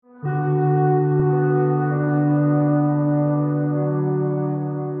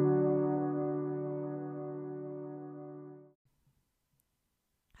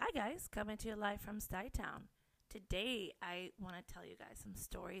coming to you live from Town. Today, I want to tell you guys some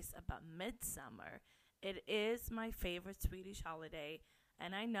stories about Midsummer. It is my favorite Swedish holiday,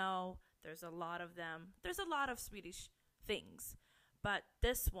 and I know there's a lot of them. There's a lot of Swedish things, but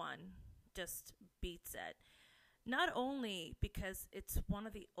this one just beats it. Not only because it's one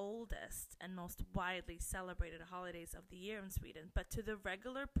of the oldest and most widely celebrated holidays of the year in Sweden, but to the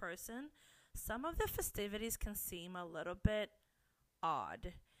regular person, some of the festivities can seem a little bit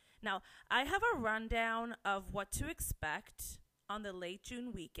odd. Now, I have a rundown of what to expect on the late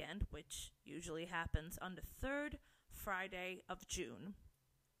June weekend, which usually happens on the third Friday of June.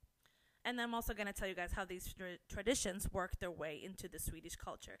 And then I'm also going to tell you guys how these traditions work their way into the Swedish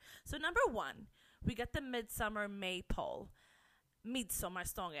culture. So number one, we get the Midsummer maypole,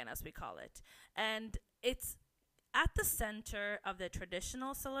 Midsommarstången as we call it. And it's at the center of the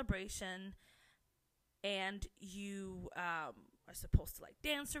traditional celebration, and you are supposed to like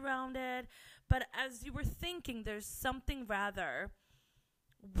dance around it. But as you were thinking, there's something rather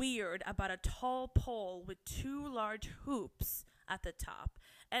weird about a tall pole with two large hoops at the top.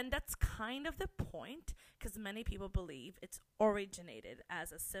 And that's kind of the point, because many people believe it's originated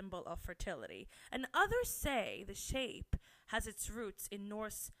as a symbol of fertility. And others say the shape has its roots in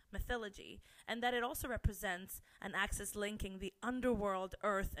Norse mythology, and that it also represents an axis linking the underworld,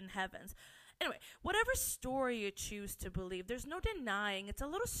 earth, and heavens. Anyway, whatever story you choose to believe, there's no denying it's a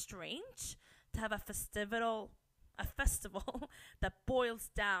little strange to have a festival that boils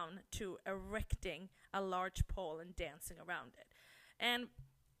down to erecting a large pole and dancing around it. And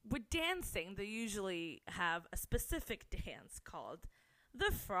with dancing, they usually have a specific dance called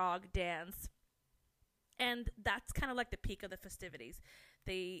the frog dance. And that's kind of like the peak of the festivities.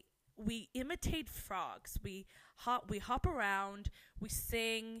 We imitate frogs. We hop around. We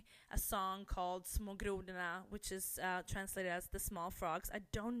sing a song called Små grodorna, which is translated as the small frogs. I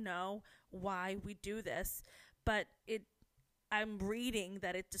don't know why we do this, but I'm reading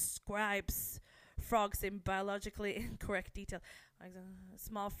that it describes frogs in biologically incorrect detail. Like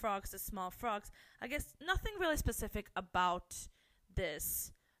small frogs to small frogs. I guess nothing really specific about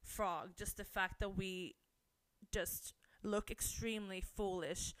this frog, just the fact that we just look extremely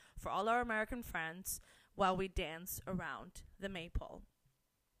foolish for all our American friends while we dance around the maypole.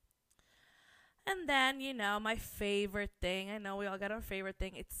 And then, my favorite thing, I know we all got our favorite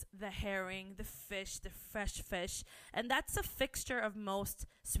thing, it's the herring, the fish, the fresh fish. And that's a fixture of most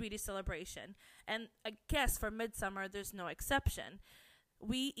Swedish celebration. And I guess for Midsummer, there's no exception.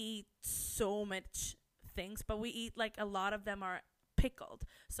 We eat so much things, but we eat like a lot of them are pickled.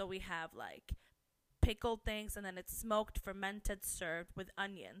 So we have like pickled things, and then it's smoked, fermented, served with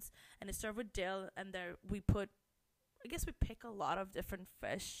onions. And it's served with dill, and there we pick a lot of different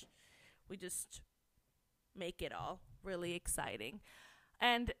fish. We just make it all really exciting.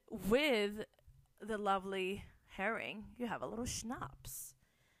 And with the lovely herring, you have a little schnapps.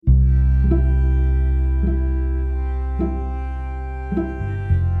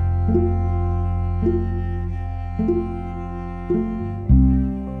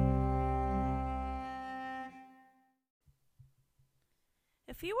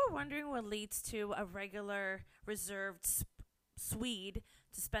 If you were wondering what leads to a regular reserved Swede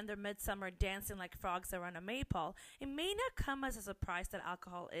to spend their midsummer dancing like frogs around a maypole, it may not come as a surprise that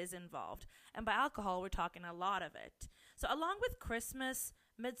alcohol is involved. And by alcohol, we're talking a lot of it. So along with Christmas,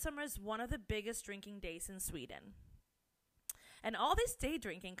 Midsummer is one of the biggest drinking days in Sweden. And all this day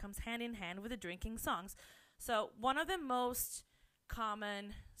drinking comes hand in hand with the drinking songs. So one of the most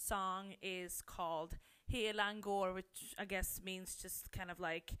common song is called Helan går, which I guess means just kind of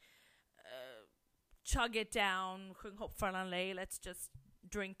like chug it down, sjung hopp för en lej, let's just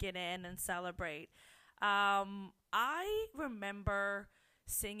drink it in and celebrate. I remember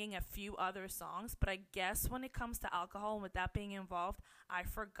singing a few other songs, but I guess when it comes to alcohol and with that being involved, I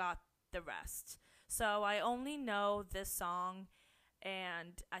forgot the rest. So I only know this song,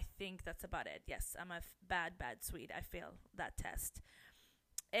 and I think that's about it. Yes, I'm a bad Swede. I failed that test.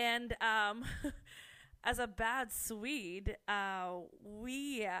 And as a bad Swede,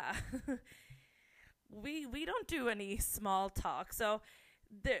 we don't do any small talk. So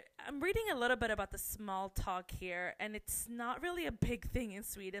I'm reading a little bit about the small talk here, and it's not really a big thing in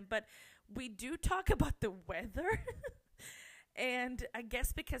Sweden, but we do talk about the weather. And I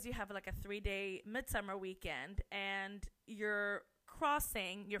guess because you have like a 3-day midsummer weekend, and you're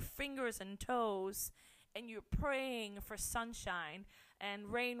crossing your fingers and toes, and you're praying for sunshine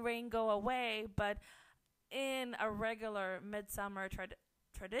and rain go away. But in a regular midsummer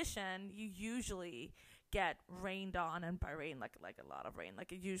tradition, you usually get rained on, and by rain, like a lot of rain,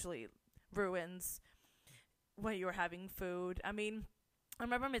 like it usually ruins when you're having food. I mean, I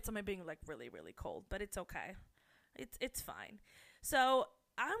remember Midsummer being like really, really cold, but it's okay. It's fine. So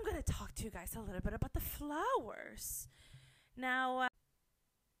I'm gonna talk to you guys a little bit about the flowers. Now,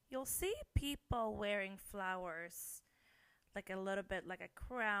 you'll see people wearing flowers like a little bit like a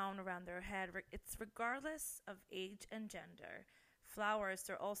crown around their head. It's regardless of age and gender. Flowers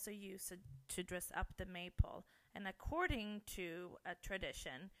are also used to dress up the maple. And according to a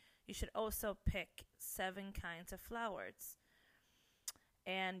tradition, you should also pick 7 kinds of flowers.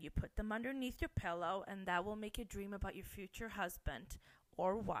 And you put them underneath your pillow, and that will make you dream about your future husband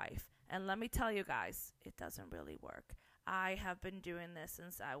or wife. And let me tell you guys, it doesn't really work. I have been doing this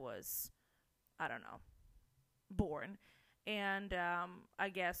since I was, I don't know, born. And I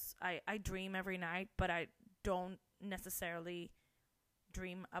guess I dream every night, but I don't necessarily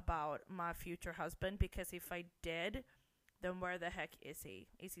dream about my future husband, because if I did, then where the heck is he?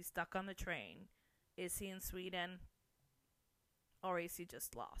 Is he stuck on the train? Is he in Sweden? Or is he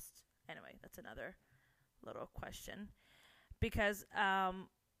just lost? Anyway, that's another little question. Because I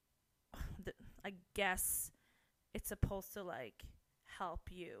guess it's supposed to like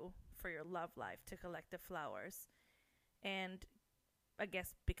help you for your love life to collect the flowers. And I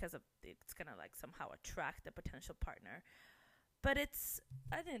guess because of it's gonna like somehow attract a potential partner. But it's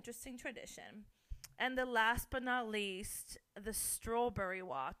an interesting tradition. And the last but not least, the strawberry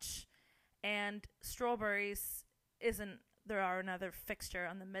watch. And strawberries are another fixture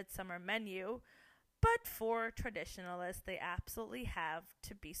on the Midsummer menu, but for traditionalists, they absolutely have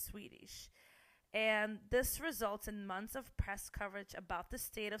to be Swedish. And this results in months of press coverage about the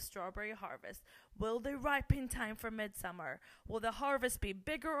state of strawberry harvest. Will they ripen in time for Midsummer? Will the harvest be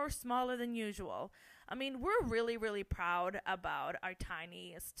bigger or smaller than usual? I mean, we're really, really proud about our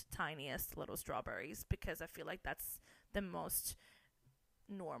tiniest little strawberries, because I feel like that's the most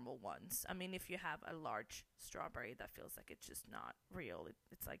normal ones. I mean, if you have a large strawberry, that feels like it's just not real.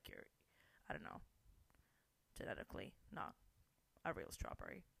 It's like you're, I don't know, genetically not a real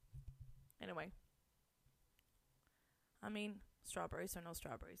strawberry. Anyway, I mean, strawberries or no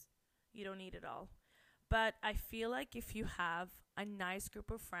strawberries, you don't need it all. But I feel like if you have a nice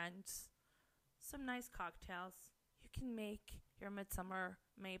group of friends, some nice cocktails, you can make your Midsummer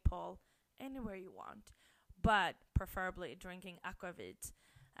maple anywhere you want. But preferably drinking aquavit.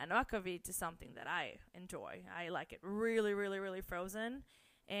 And aquavit is something that I enjoy. I like it really, really, really frozen.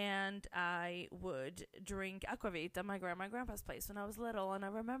 And I would drink aquavit at my grandma and grandpa's place when I was little. And I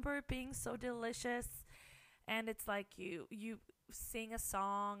remember it being so delicious. And it's like you sing a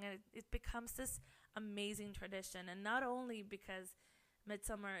song, and it becomes this amazing tradition. And not only because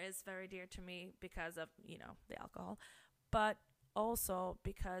Midsummer is very dear to me because of, the alcohol, but also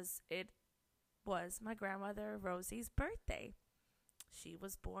because it was my grandmother Rosie's birthday. She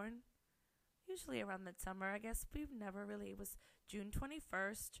was born usually around Midsummer. I guess we've never really, it was June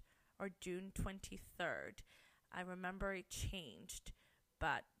 21st or June 23rd. I remember it changed,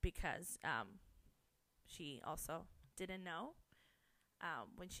 but because she also didn't know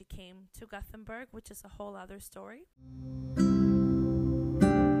when she came to Gothenburg, which is a whole other story.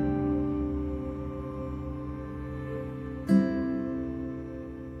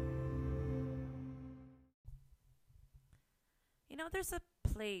 There's a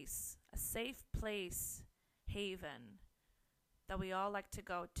place, a safe place, haven, that we all like to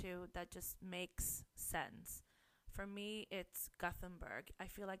go to that just makes sense. For me, it's Gothenburg. I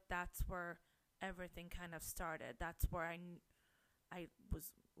feel like that's where everything kind of started. That's where I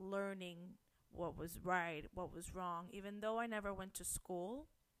was learning what was right, what was wrong. Even though I never went to school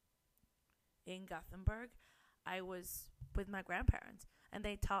in Gothenburg, I was with my grandparents, and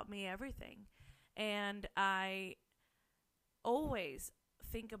they taught me everything. And I always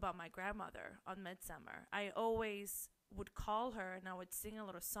think about my grandmother on Midsummer. I always would call her, and I would sing a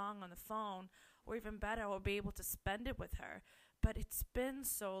little song on the phone, or even better, I would be able to spend it with her. But it's been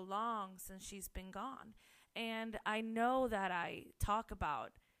so long since she's been gone. And I know that I talk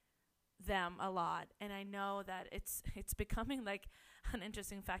about them a lot, and I know that it's becoming like an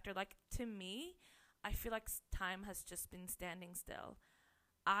interesting factor. Like, to me, I feel like time has just been standing still.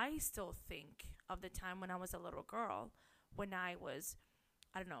 I still think of the time when I was a little girl, when I was,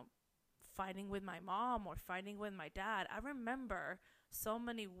 I don't know, fighting with my mom or fighting with my dad. I remember so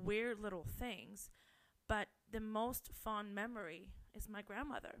many weird little things, but the most fond memory is my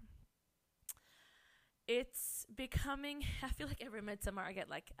grandmother. It's becoming, I feel like every Midsummer I get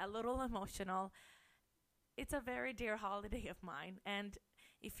like a little emotional. It's a very dear holiday of mine, and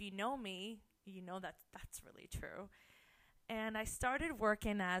if you know me, you know that that's really true. And I started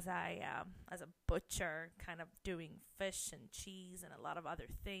working as a butcher, kind of doing fish and cheese and a lot of other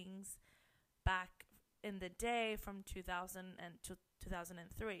things back in the day from 2000 and to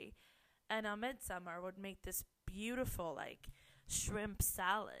 2003. And on Midsummer would make this beautiful like shrimp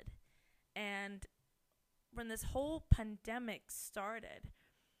salad. And when this whole pandemic started,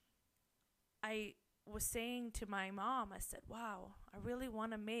 I was saying to my mom, I said, wow, I really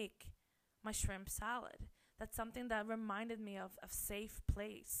want to make my shrimp salad. That's something that reminded me of a safe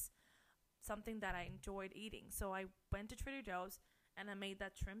place, something that I enjoyed eating. So I went to Trader Joe's and I made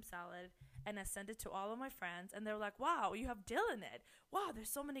that shrimp salad and I sent it to all of my friends and they were like, wow, you have dill in it. Wow, there's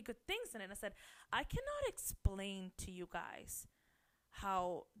so many good things in it. And I said, I cannot explain to you guys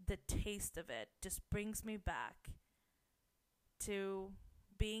how the taste of it just brings me back to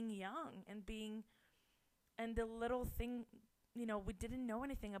being young and the little thing, we didn't know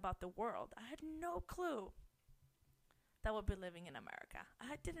anything about the world. I had no clue that would be living in America.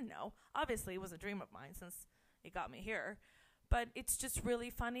 I didn't know. Obviously, it was a dream of mine since it got me here. But it's just really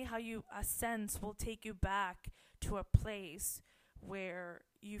funny how a sense will take you back to a place where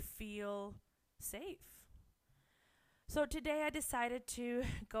you feel safe. So today I decided to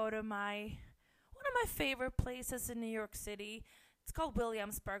go to one of my favorite places in New York City. It's called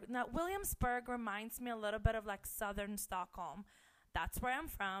Williamsburg. Now, Williamsburg reminds me a little bit of like southern Stockholm. That's where I'm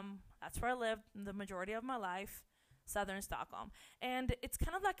from. That's where I lived the majority of my life. Southern Stockholm. And it's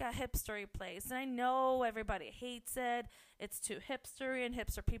kind of like a hipstery place. And I know everybody hates it. It's too hipstery and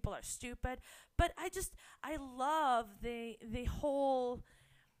hipster people are stupid. But I love the whole,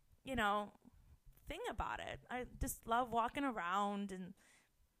 thing about it. I just love walking around and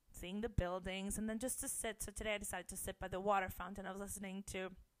seeing the buildings and then just to sit. So today I decided to sit by the waterfront and I was listening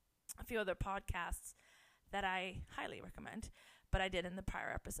to a few other podcasts that I highly recommend, but I did in the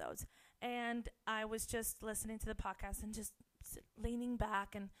prior episodes. And I was just listening to the podcast and just leaning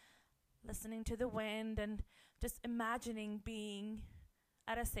back and listening to the wind and just imagining being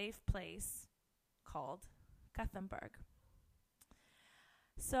at a safe place called Gothenburg.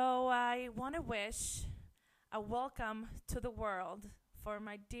 So I want to wish a welcome to the world for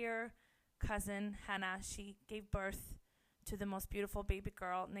my dear cousin Hannah. She gave birth to the most beautiful baby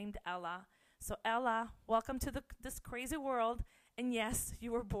girl named Ella. So Ella, welcome to this crazy world. And yes,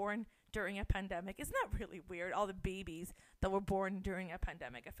 you were born during a pandemic. Isn't that really weird? All the babies that were born during a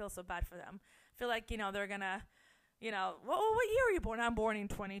pandemic. I feel so bad for them. I feel like, they're going to, what year are you born? I'm born in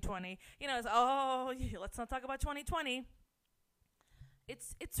 2020. Let's not talk about 2020.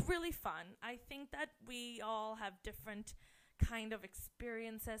 It's really fun. I think that we all have different kind of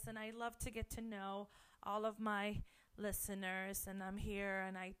experiences, and I love to get to know all of my listeners, and I'm here,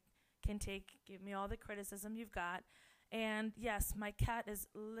 and I can give me all the criticism you've got. And yes, my cat is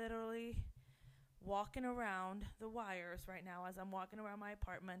literally walking around the wires right now as I'm walking around my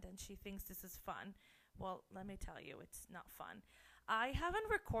apartment, and she thinks this is fun. Well, let me tell you, it's not fun. I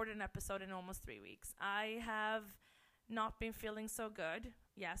haven't recorded an episode in almost 3 weeks. I have not been feeling so good.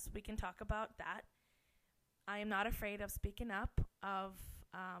 Yes, we can talk about that. I am not afraid of speaking up of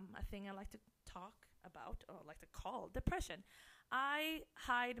a thing I like to talk about, or like to call depression. I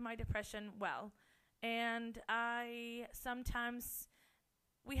hide my depression well. And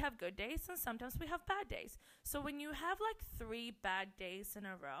we have good days and sometimes we have bad days. So when you have like 3 bad days in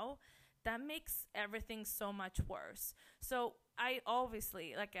a row, that makes everything so much worse. So I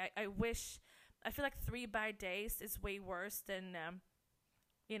obviously, I feel like 3 bad days is way worse than,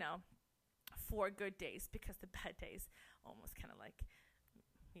 4 good days, because the bad days almost kind of like,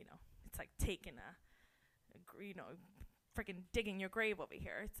 it's like taking freaking digging your grave over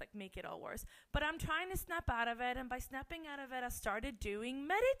here. It's like make it all worse. But I'm trying to snap out of it, and by snapping out of it, I started doing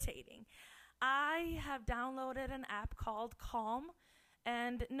meditating. I have downloaded an app called Calm,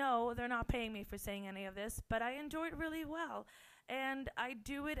 and no, they're not paying me for saying any of this, but I enjoy it really well. And I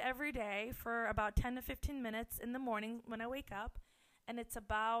do it every day for about 10 to 15 minutes in the morning when I wake up, and it's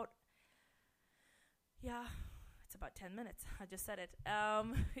about 10 minutes. I just said it.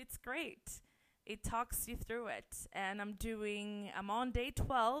 It's great. It talks you through it. And I'm on day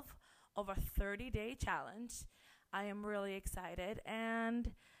 12 of a 30-day challenge. I am really excited.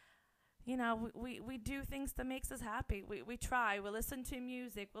 And, we do things that makes us happy. We try. We listen to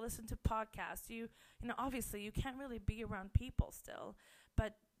music. We listen to podcasts. Obviously, you can't really be around people still.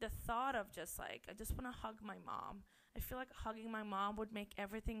 But the thought of just like, I just want to hug my mom. I feel like hugging my mom would make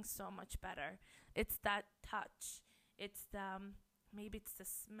everything so much better. It's that touch. It's maybe it's the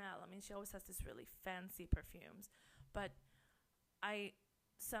smell. I mean, she always has this really fancy perfumes. But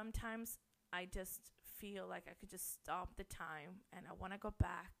sometimes I just feel like I could just stop the time and I want to go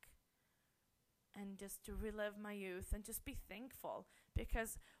back and just to relive my youth and just be thankful,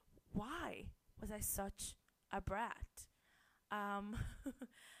 because why was I such a brat?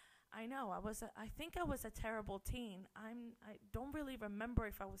 I know I think I was a terrible teen. I don't really remember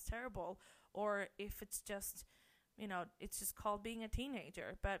if I was terrible or if it's just, it's just called being a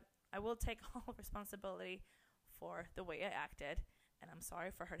teenager. But I will take all responsibility for the way I acted, and I'm sorry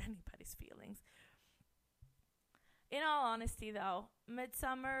if I hurt anybody's feelings. In all honesty, though,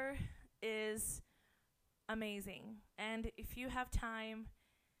 Midsummer is amazing, and if you have time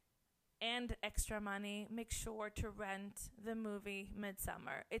and extra money, make sure to rent the movie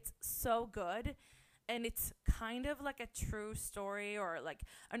Midsummer. It's so good, and it's kind of like a true story or like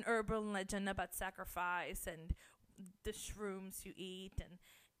an urban legend about sacrifice and the shrooms you eat, and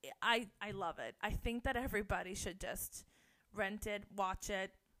I love it. I think that everybody should just rent it, watch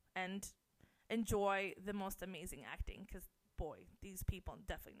it, and enjoy the most amazing acting, because boy, these people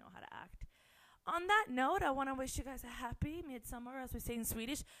definitely know how to act. On that note, I want to wish you guys a happy midsummer, as we say in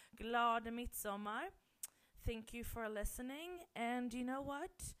Swedish, glad midsommar. Thank you for listening, and you know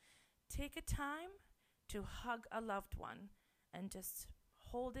what? Take a time to hug a loved one and just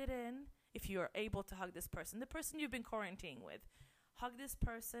hold it in. If you are able to hug this person, the person you've been quarantining with, hug this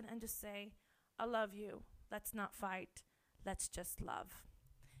person and just say, I love you. Let's not fight. Let's just love.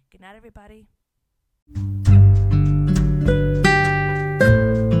 Good night, everybody.